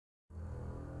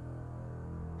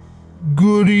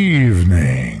Good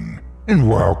evening, and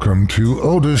welcome to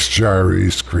Otis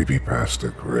Jiry's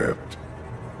Creepypasta Crypt.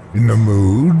 In the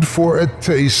mood for a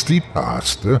tasty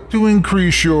pasta to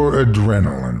increase your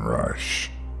adrenaline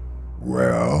rush?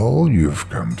 Well, you've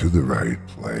come to the right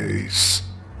place.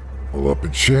 Pull up a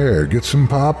chair, get some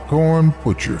popcorn,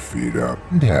 put your feet up,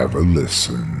 and have a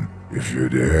listen, if you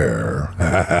dare.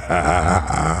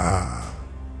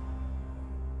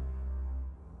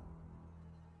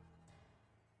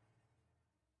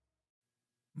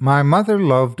 My Mother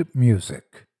Loved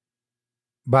Music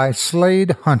by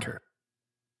Slade Hunter.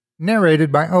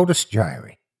 Narrated by Otis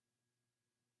Jiry.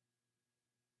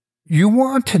 You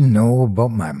want to know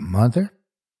about my mother?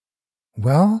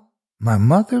 Well, my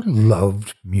mother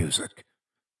loved music.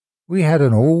 We had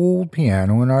an old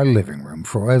piano in our living room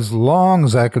for as long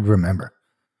as I could remember.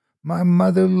 My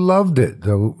mother loved it,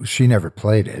 though she never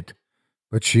played it.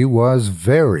 But she was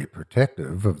very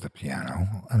protective of the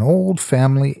piano, an old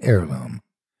family heirloom.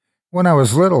 When I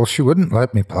was little, she wouldn't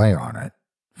let me play on it.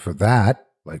 For that,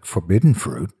 like forbidden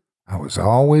fruit, I was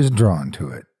always drawn to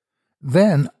it.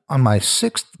 Then, on my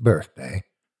 6th birthday,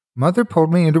 Mother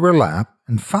pulled me into her lap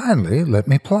and finally let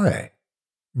me play.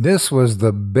 This was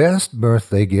the best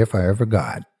birthday gift I ever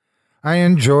got. I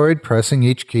enjoyed pressing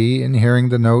each key and hearing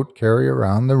the note carry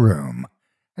around the room.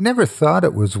 I never thought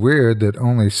it was weird that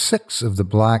only 6 of the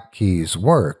black keys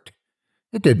worked.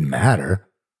 It didn't matter.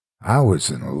 I was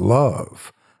in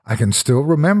love. I can still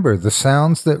remember the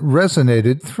sounds that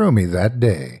resonated through me that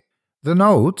day. The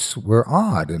notes were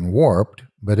odd and warped,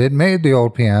 but it made the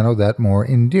old piano that more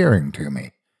endearing to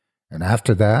me. And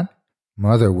after that,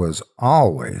 Mother was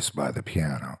always by the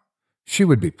piano. She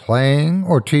would be playing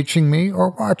or teaching me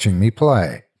or watching me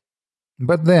play.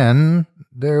 But then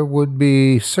there would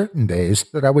be certain days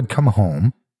that I would come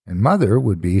home, and Mother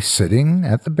would be sitting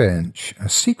at the bench, a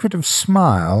secretive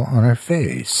smile on her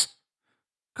face.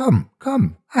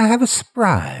 Come, I have a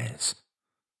surprise.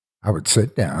 I would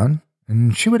sit down,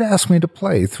 and she would ask me to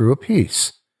play through a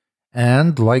piece.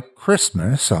 And like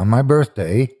Christmas on my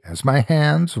birthday, as my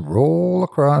hands roll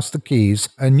across the keys,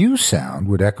 a new sound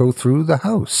would echo through the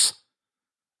house.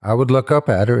 I would look up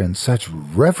at her in such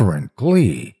reverent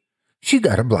glee. She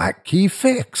got a black key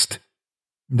fixed.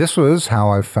 This was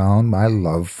how I found my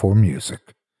love for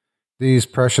music. These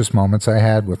precious moments I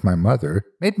had with my mother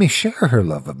made me share her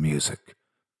love of music.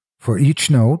 For each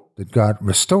note that got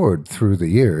restored through the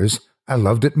years, I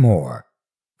loved it more.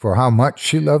 For how much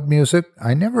she loved music,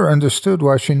 I never understood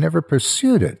why she never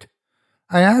pursued it.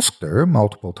 I asked her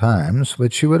multiple times,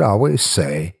 but she would always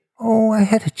say, "Oh, I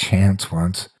had a chance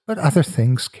once, but other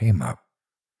things came up.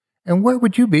 And where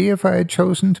would you be if I had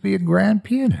chosen to be a grand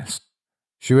pianist?"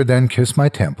 She would then kiss my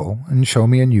temple and show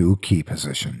me a new key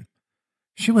position.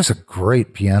 She was a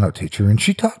great piano teacher, and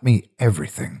she taught me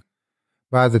everything.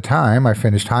 By the time I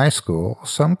finished high school,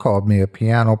 some called me a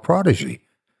piano prodigy.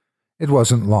 It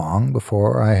wasn't long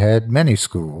before I had many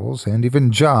schools and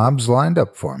even jobs lined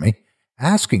up for me,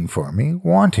 asking for me,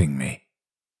 wanting me.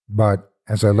 But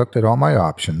as I looked at all my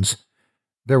options,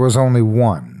 there was only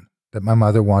one that my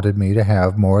mother wanted me to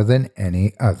have more than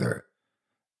any other: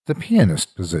 the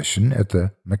pianist position at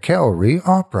the McElry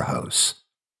Opera House.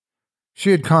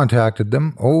 She had contacted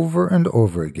them over and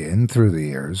over again through the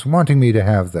years, wanting me to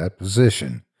have that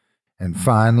position. And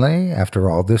finally,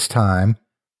 after all this time,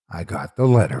 I got the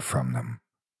letter from them.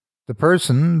 The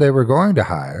person they were going to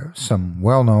hire, some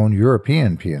well-known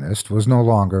European pianist, was no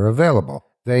longer available.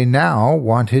 They now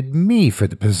wanted me for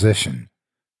the position.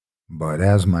 But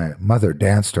as my mother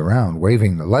danced around,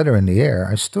 waving the letter in the air,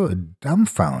 I stood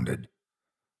dumbfounded.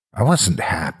 I wasn't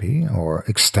happy or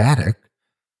ecstatic.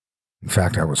 In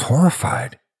fact, I was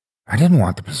horrified. I didn't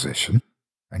want the position.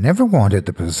 I never wanted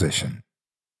the position.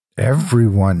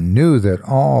 Everyone knew that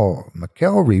all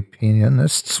McElry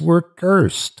pianists were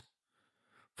cursed.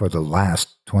 For the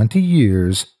last 20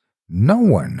 years, no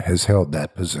one has held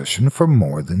that position for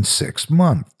more than 6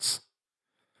 months.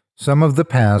 Some of the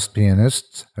past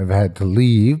pianists have had to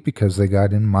leave because they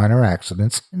got in minor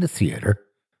accidents in the theater.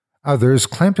 Others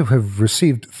claim to have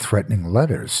received threatening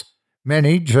letters.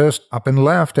 Many just up and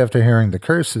left after hearing the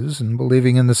curses and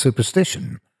believing in the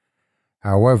superstition.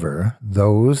 However,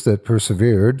 those that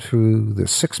persevered through the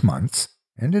 6 months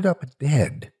ended up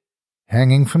dead,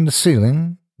 hanging from the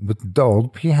ceiling with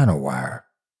dulled piano wire.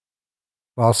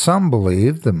 While some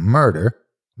believed the murder,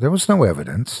 there was no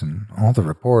evidence, and all the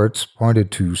reports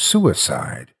pointed to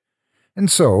suicide.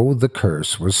 And so the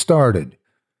curse was started.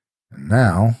 And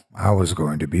now I was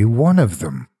going to be one of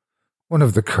them, one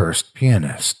of the cursed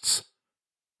pianists.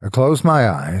 I closed my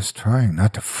eyes, trying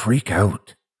not to freak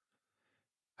out.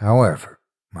 However,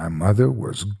 My mother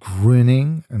was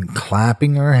grinning and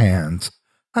clapping her hands.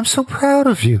 "I'm so proud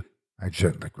of you." I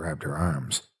gently grabbed her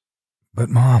arms. "But,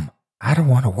 Mom, I don't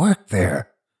want to work there."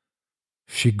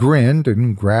 She grinned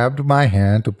and grabbed my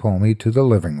hand to pull me to the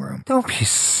living room. "Don't be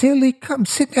silly. Come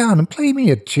sit down and play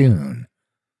me a tune."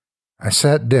 I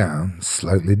sat down,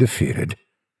 slightly defeated.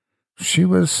 She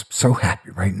was so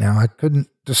happy right now I couldn't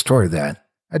destroy that.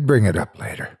 I'd bring it up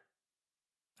later.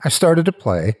 I started to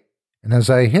play, and as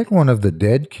I hit one of the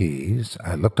dead keys,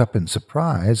 I looked up in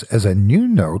surprise as a new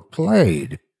note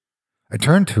played. I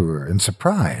turned to her in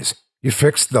surprise. "You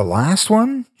fixed the last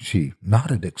one?" She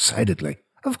nodded excitedly.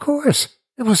 "Of course.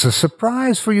 It was a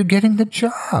surprise for you getting the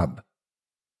job."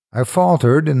 I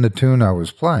faltered in the tune I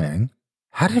was playing.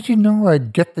 "How did you know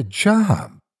I'd get the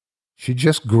job?" She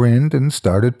just grinned and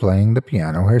started playing the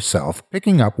piano herself,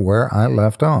 picking up where I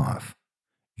left off.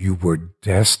 "You were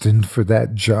destined for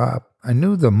that job. I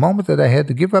knew the moment that I had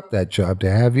to give up that job to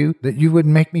have you, that you would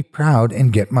make me proud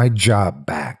and get my job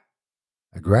back."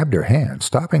 I grabbed her hand,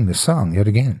 stopping the song yet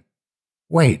again.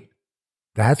 "Wait,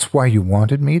 that's why you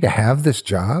wanted me to have this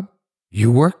job? You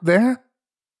worked there?"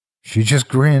 She just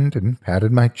grinned and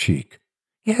patted my cheek.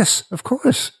 "Yes, of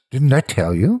course. Didn't I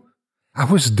tell you? I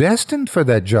was destined for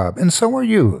that job, and so are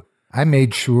you. I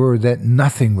made sure that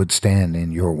nothing would stand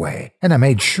in your way, and I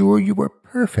made sure you were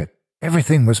perfect.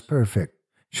 Everything was perfect."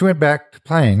 She went back to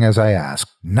playing as I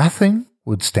asked. "Nothing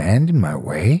would stand in my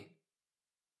way?"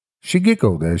 She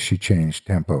giggled as she changed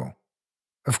tempo.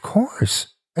 "Of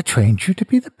course. I trained you to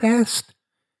be the best,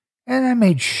 and I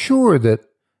made sure that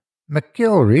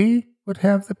McGilry would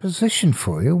have the position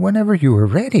for you whenever you were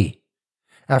ready.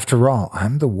 After all,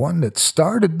 I'm the one that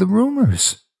started the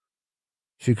rumors."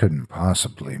 She couldn't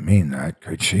possibly mean that,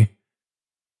 could she?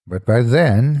 But by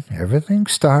then, everything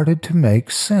started to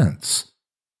make sense.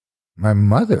 My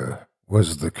mother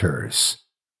was the curse.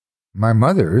 My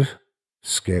mother,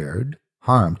 scared,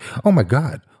 harmed. Oh my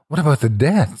God, what about the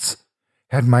deaths?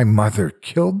 Had my mother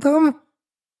killed them?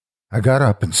 I got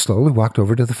up and slowly walked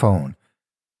over to the phone.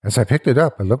 As I picked it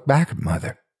up, I looked back at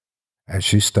Mother. As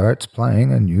she starts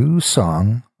playing a new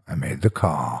song, I made the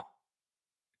call.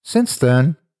 Since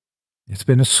then, it's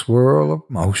been a swirl of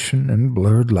motion and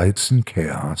blurred lights and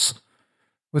chaos,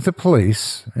 with the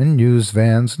police and news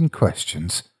vans and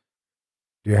questions.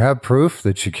 "Do you have proof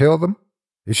that she killed them?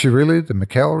 Is she really the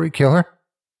McElroy killer?"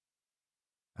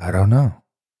 I don't know.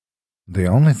 The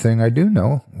only thing I do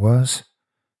know was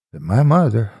that my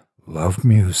mother loved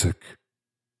music.